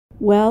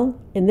Well,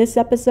 in this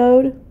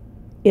episode,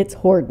 it's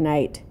Horde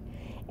Night,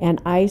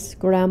 and I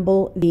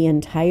scramble the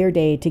entire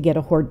day to get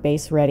a Horde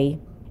base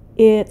ready.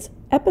 It's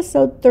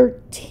episode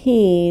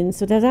 13,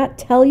 so does that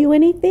tell you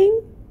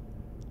anything?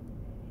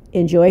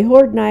 Enjoy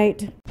Horde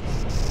Night.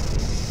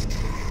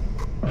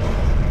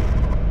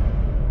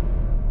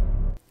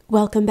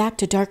 Welcome back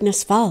to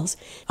Darkness Falls.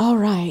 All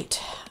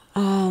right,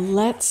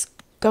 let's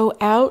go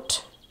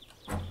out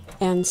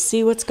and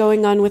see what's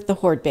going on with the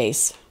Horde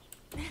base.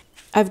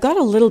 I've got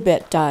a little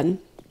bit done,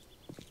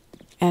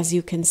 as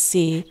you can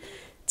see.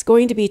 It's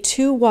going to be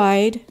too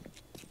wide.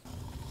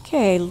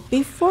 Okay,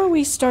 before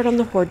we start on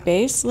the Horde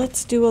base,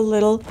 let's do a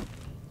little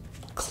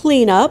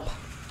cleanup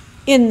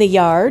in the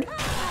yard.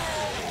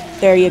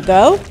 There you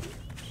go.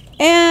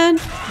 And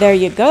there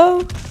you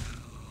go.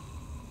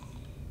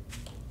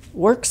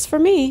 Works for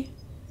me.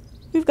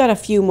 We've got a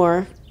few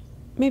more.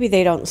 Maybe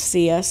they don't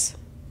see us.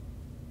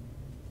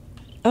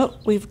 Oh,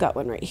 we've got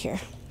one right here.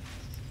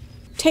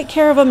 Take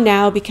care of them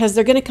now because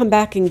they're going to come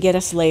back and get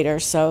us later,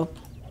 so.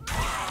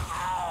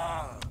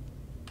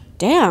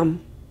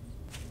 Damn.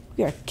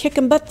 We are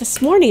kicking butt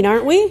this morning,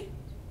 aren't we?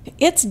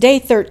 It's day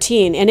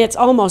 13 and it's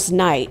almost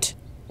night.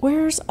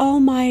 Where's all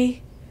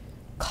my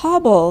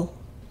cobble?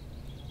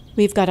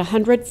 We've got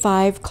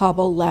 105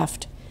 cobble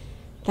left.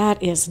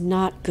 That is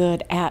not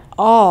good at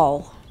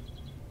all.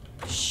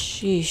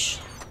 Sheesh.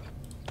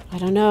 I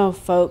don't know,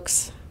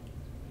 folks.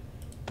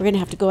 We're going to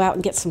have to go out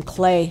and get some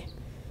clay.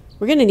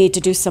 We're going to need to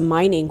do some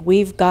mining.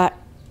 We've got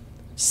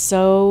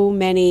so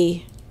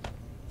many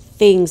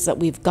things that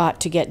we've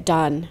got to get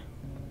done.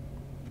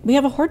 We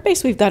have a Horde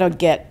base we've got to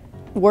get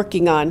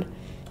working on.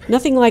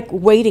 Nothing like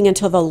waiting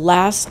until the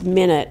last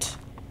minute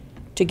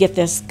to get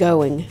this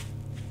going.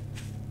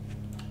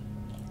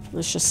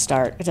 Let's just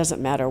start. It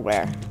doesn't matter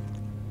where.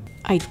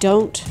 I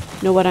don't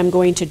know what I'm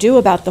going to do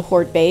about the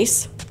Horde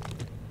base.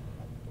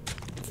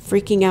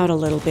 Freaking out a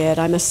little bit.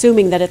 I'm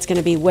assuming that it's going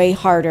to be way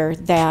harder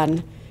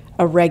than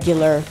a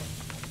regular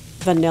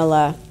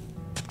vanilla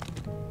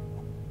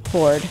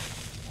Horde.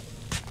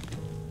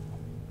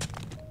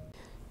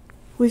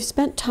 We've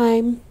spent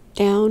time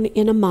down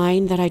in a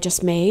mine that I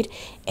just made,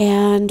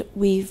 and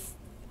we've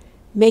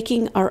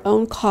making our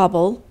own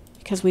cobble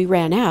because we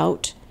ran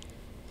out.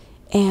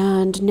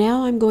 And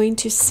now I'm going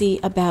to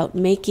see about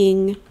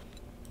making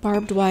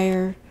barbed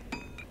wire.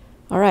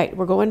 All right,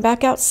 we're going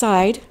back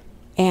outside,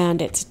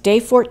 and it's day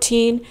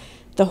 14.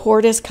 The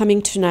Horde is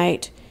coming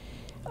tonight.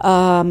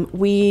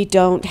 We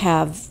don't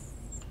have...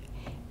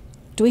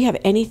 Do we have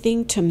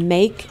anything to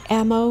make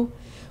ammo?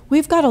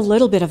 We've got a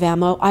little bit of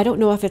ammo. I don't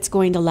know if it's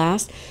going to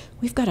last.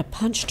 We've got a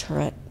punch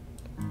turret.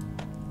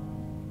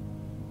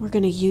 We're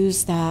going to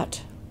use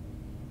that.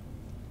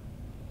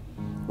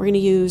 We're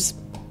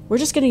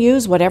just going to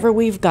use whatever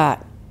we've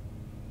got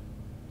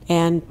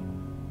and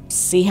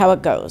see how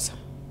it goes.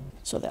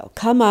 So they'll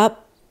come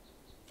up,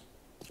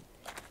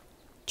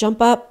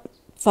 jump up,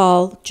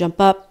 fall,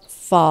 jump up,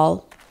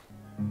 fall.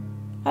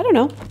 I don't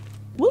know.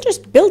 We'll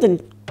just build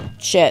and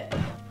shit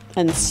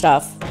and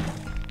stuff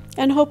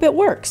and hope it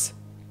works.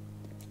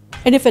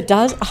 And if it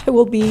does, I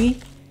will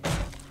be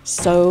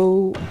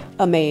so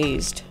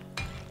amazed.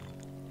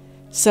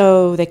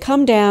 So they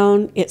come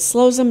down, it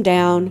slows them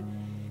down.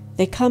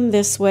 They come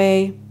this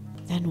way.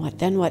 Then what,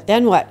 then what,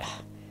 then what?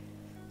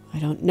 I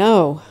don't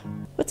know.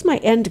 What's my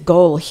end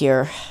goal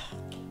here?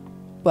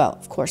 Well,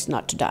 of course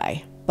not to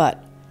die,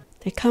 but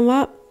they come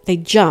up. They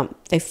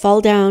jump, they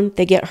fall down,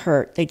 they get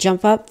hurt. They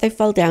jump up, they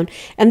fall down.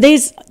 And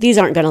these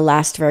aren't going to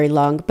last very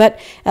long, but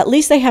at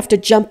least they have to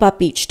jump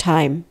up each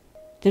time.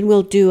 Then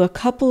we'll do a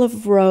couple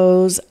of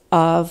rows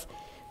of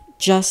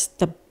just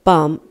the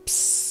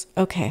bumps.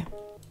 Okay,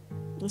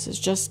 this is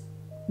just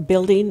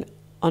building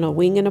on a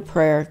wing and a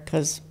prayer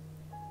because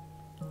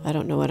I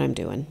don't know what I'm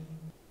doing.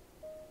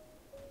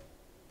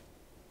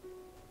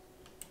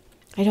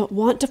 I don't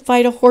want to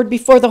fight a Horde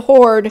before the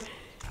Horde.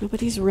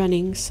 Nobody's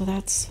running, so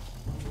that's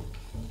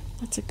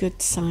a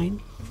good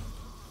sign.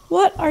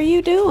 What are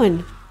you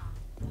doing?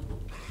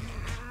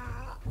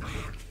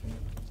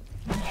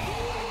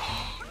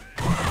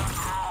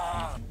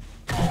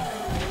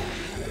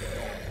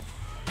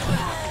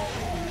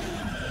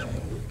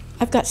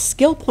 I've got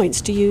skill points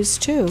to use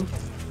too.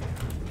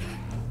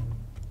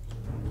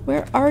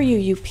 Where are you,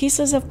 you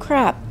pieces of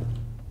crap?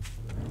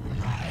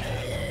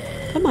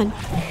 Come on.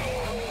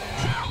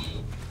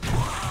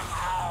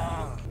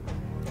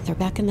 They're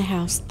back in the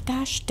house.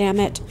 Gosh damn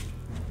it.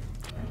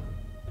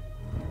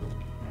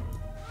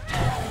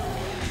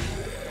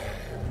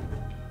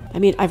 I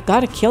mean, I've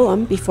got to kill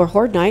them before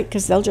Horde Night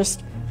because they'll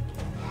just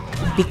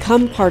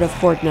become part of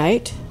Horde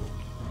Night.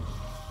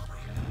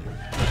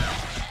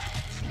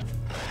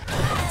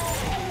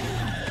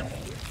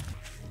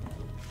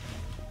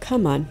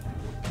 Come on.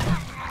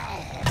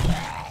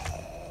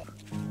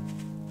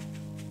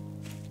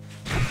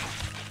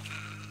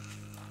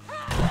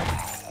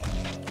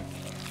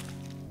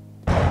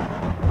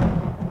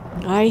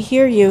 I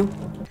hear you.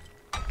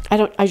 I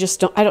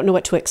don't know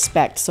what to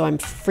expect, so I'm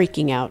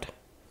freaking out.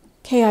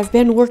 Okay, I've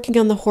been working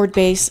on the Horde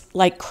base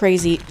like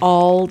crazy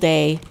all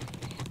day.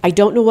 I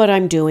don't know what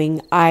I'm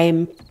doing.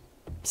 I'm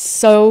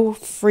so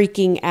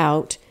freaking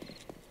out.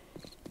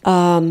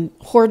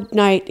 Horde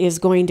Night is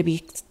going to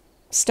be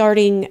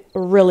starting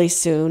really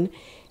soon,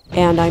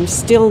 and I'm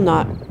still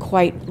not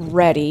quite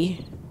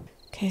ready.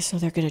 Okay, so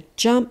they're going to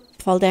jump,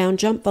 fall down,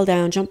 jump, fall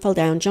down, jump, fall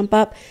down, jump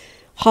up,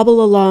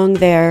 hobble along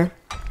there.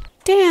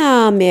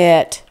 Damn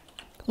it.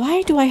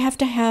 Why do I have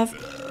to have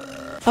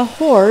a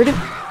horde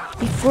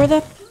before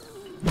the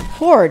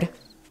horde?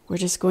 We're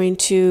just going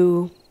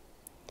to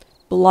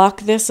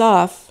block this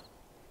off.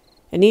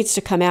 It needs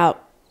to come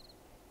out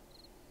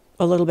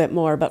a little bit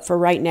more, but for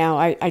right now,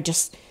 I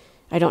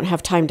don't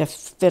have time to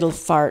fiddle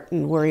fart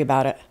and worry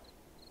about it.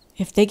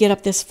 If they get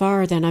up this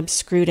far, then I'm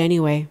screwed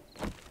anyway.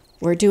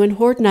 We're doing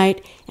Horde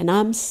Night, and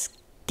I'm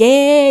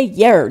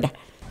scared.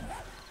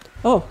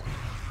 Oh.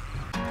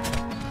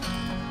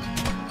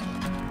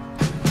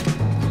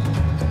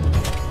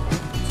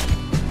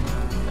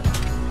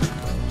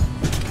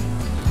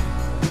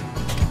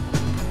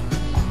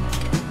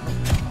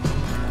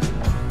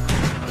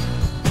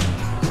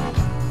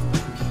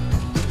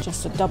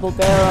 Just a double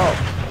barrel.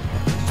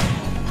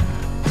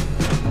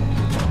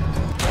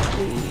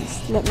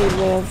 Please, let me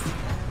live.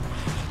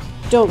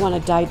 Don't want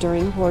to die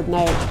during Horde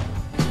Night.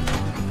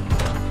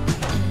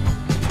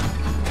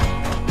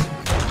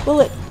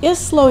 Well, it is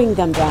slowing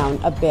them down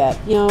a bit,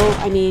 you know,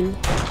 I mean...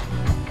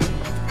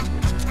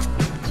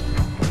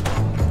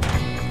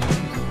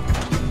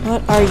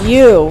 What are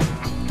you?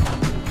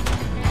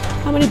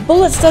 How many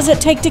bullets does it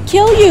take to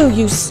kill you,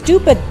 you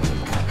stupid...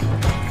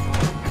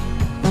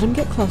 Let him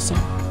get closer.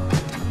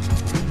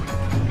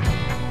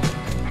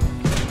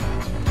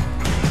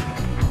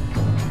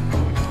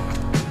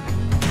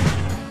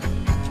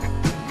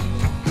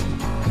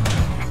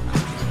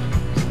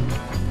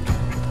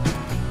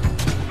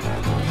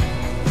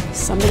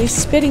 Somebody's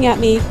spitting at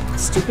me.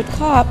 Stupid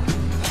cop.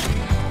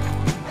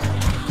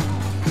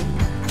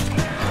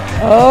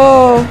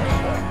 Oh.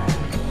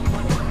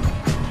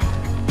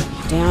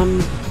 Damn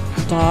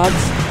dogs.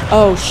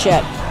 Oh,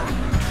 shit.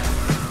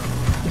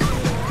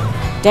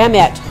 Damn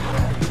it.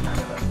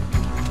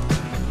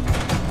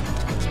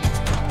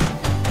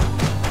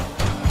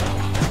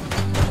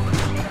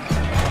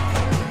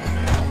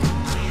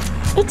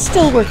 It's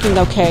still working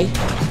okay.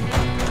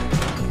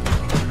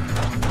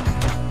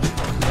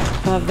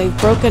 They've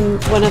broken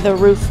one of the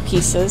roof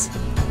pieces.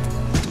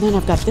 And then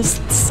I've got this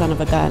son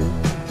of a gun.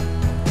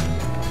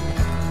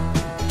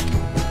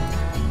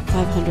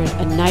 500,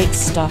 a Night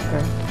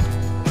Stalker.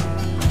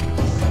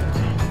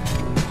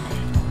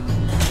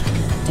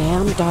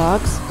 Damn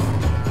dogs.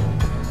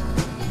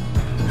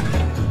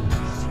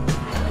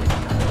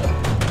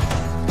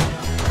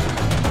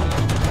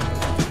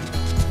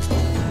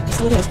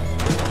 So it is.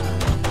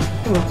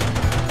 Oh.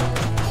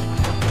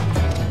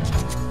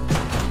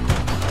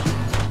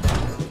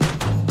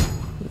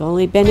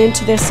 Only been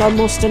into this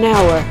almost an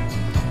hour.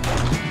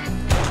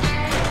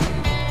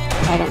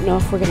 I don't know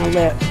if we're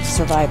gonna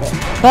survive it,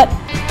 but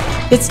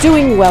it's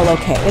doing well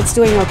okay. It's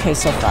doing okay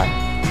so far.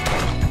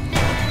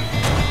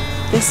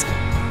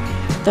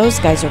 Those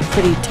guys are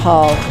pretty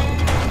tall,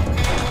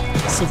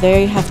 so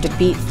they have to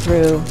beat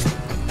through.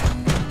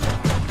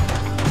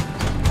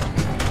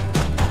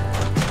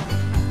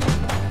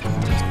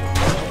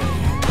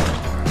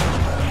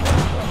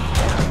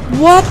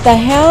 What the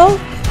hell?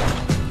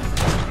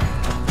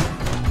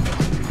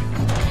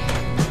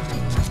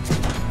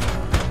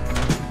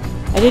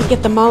 I didn't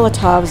get the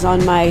Molotovs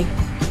on my...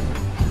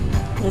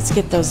 Let's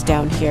get those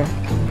down here.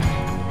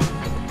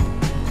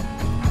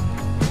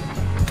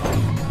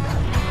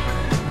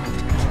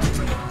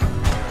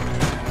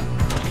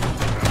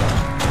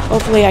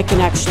 Hopefully I can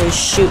actually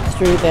shoot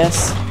through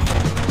this.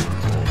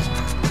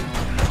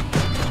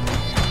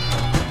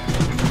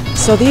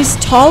 So these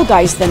tall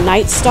guys, the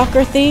Night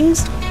Stalker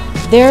things,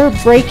 they're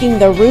breaking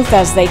the roof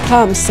as they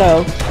come,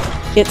 so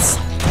it's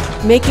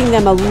making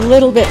them a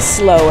little bit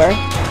slower.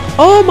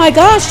 Oh my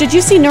gosh, did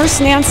you see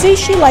Nurse Nancy?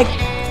 She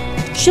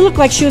looked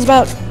like she was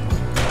about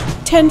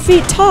 10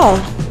 feet tall.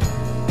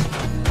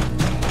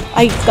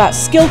 I've got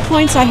skill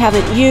points I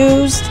haven't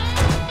used.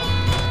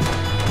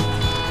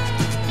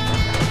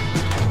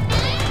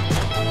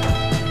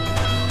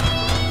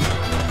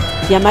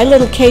 Yeah, my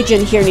little cage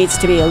in here needs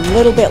to be a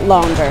little bit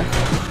longer.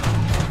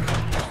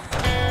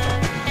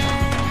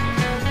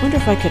 I wonder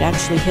if I could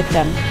actually hit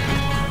them.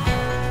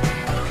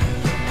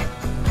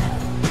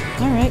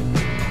 Alright.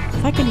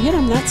 If I can hit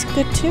them, that's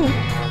good too.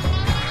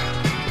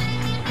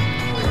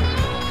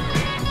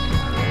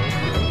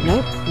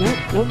 Nope, nope,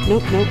 nope,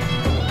 nope, nope.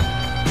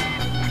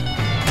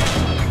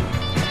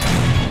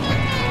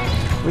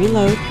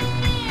 Reload.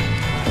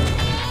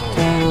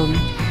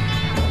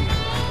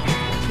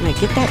 Can I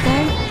get that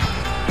guy?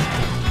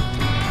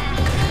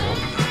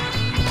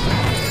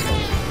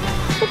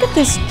 Look at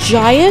this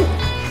giant.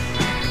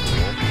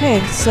 Okay,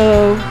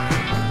 so...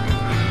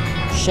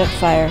 Shit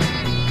fire.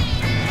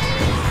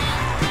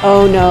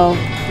 Oh no,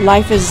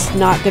 life is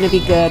not going to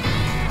be good.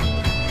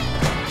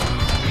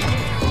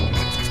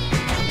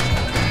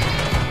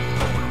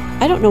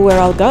 I don't know where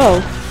I'll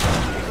go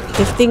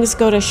if things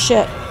go to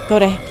shit.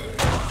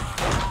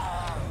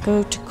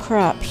 go to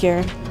crop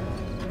here.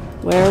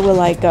 Where will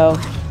I go?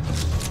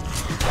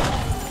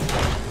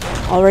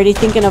 Already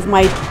thinking of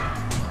my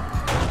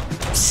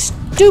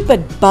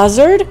stupid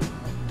buzzard?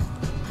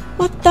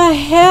 What the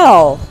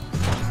hell?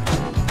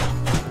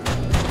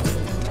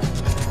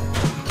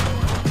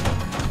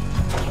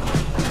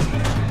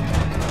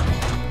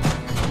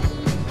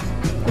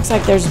 Looks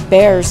like there's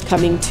bears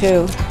coming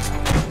too.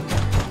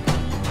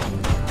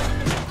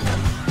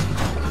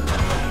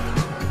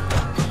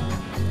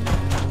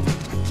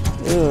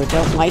 Ooh,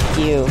 don't like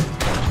you.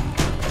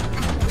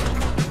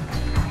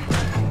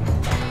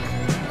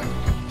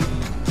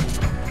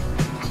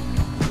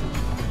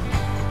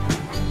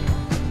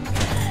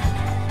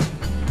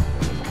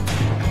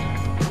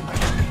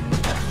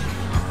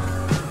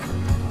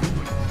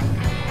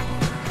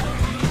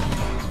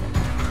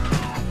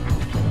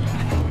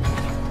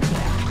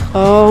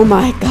 Oh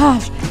my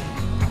gosh.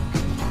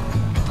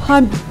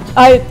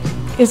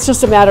 It's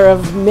just a matter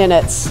of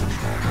minutes.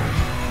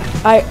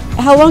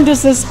 How long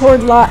does this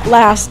horde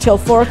last? Till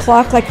 4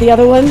 o'clock like the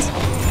other ones?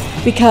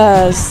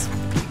 Because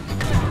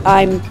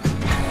I'm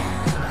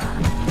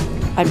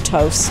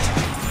toast.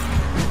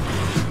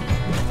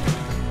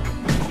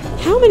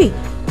 How many?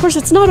 Of course,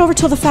 it's not over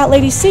till the fat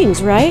lady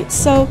sings, right?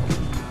 So,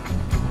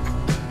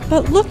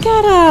 but look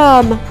at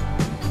them.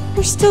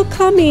 They're still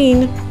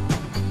coming.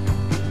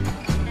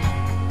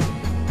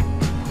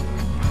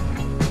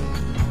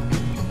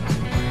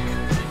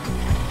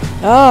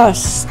 Oh,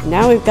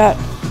 now we've got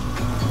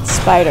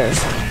spiders.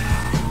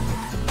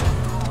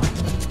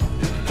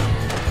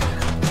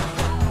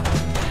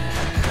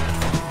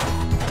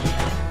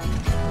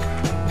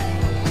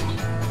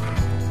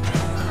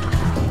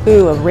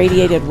 Ooh, a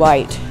radiated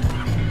white.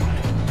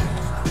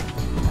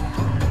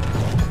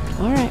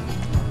 All right.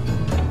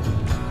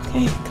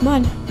 Okay, come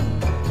on.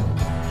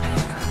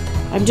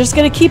 I'm just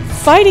gonna keep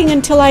fighting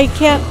until I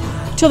can't,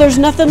 till there's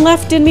nothing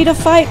left in me to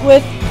fight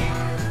with.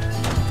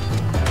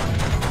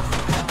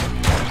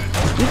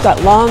 You've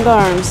got long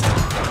arms.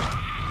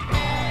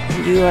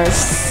 You are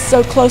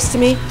so close to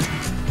me.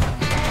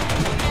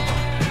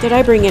 Did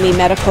I bring any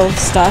medical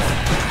stuff?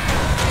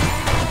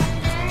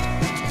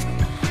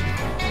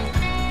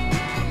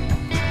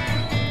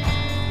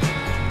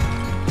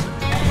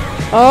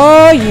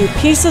 Oh, you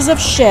pieces of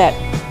shit.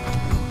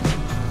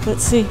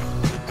 Let's see.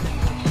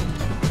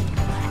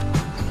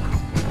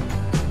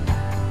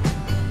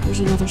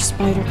 There's another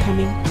spider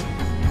coming.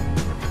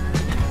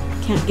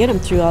 Can't get him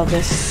through all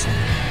this.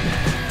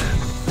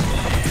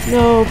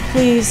 No,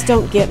 please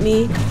don't get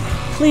me.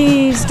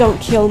 Please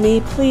don't kill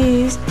me,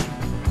 please.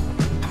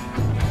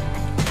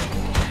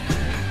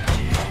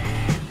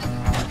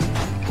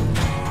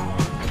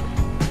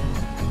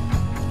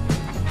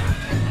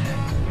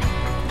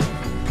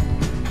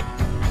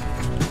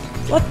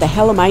 What the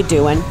hell am I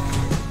doing?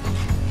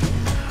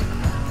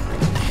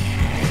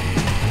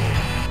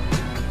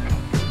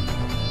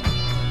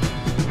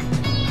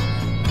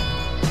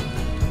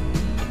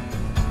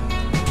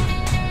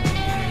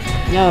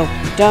 No,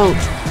 don't.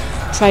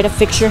 Try to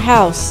fix your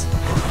house.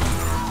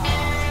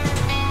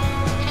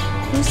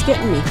 Who's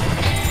getting me?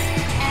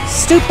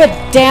 Stupid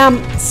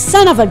damn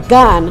son of a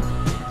gun.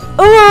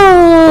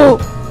 Oh!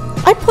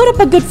 I put up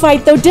a good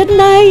fight though, didn't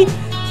I?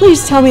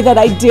 Please tell me that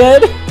I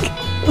did.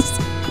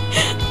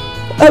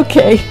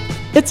 Okay.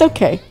 It's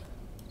okay.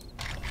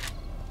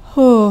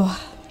 Oh,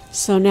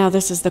 so now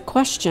this is the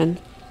question.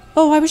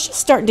 Oh, I was just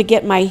starting to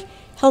get my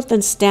health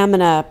and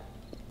stamina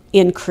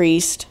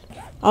increased.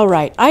 All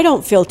right, I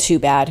don't feel too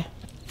bad.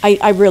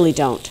 I really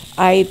don't.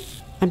 I'm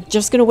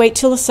just going to wait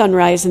till the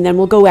sunrise and then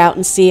we'll go out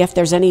and see if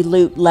there's any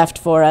loot left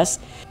for us.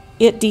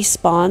 It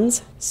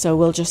despawns, so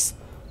we'll just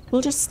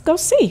go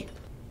see.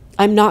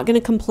 I'm not going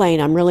to complain.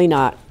 I'm really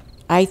not.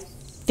 I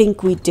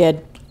think we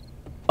did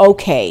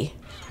okay.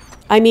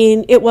 I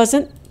mean, it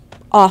wasn't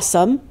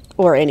awesome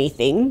or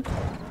anything.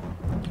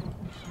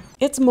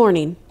 It's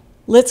morning.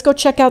 Let's go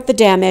check out the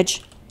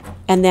damage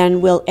and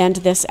then we'll end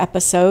this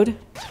episode.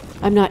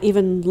 I'm not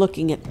even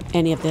looking at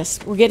any of this.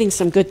 We're getting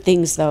some good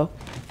things though,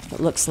 it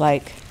looks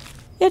like.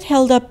 It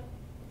held up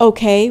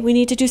okay. We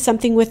need to do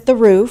something with the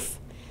roof,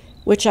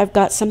 which I've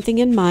got something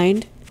in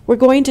mind. We're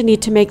going to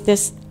need to make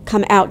this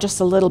come out just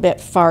a little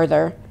bit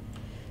farther.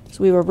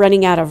 So we were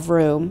running out of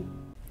room.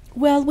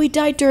 Well, we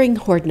died during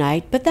Horde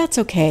Night, but that's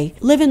okay.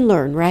 Live and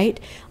learn, right?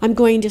 I'm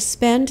going to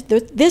spend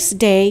this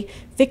day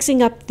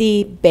fixing up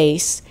the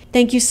base.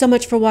 Thank you so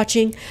much for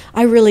watching.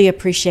 I really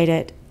appreciate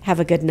it. Have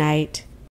a good night.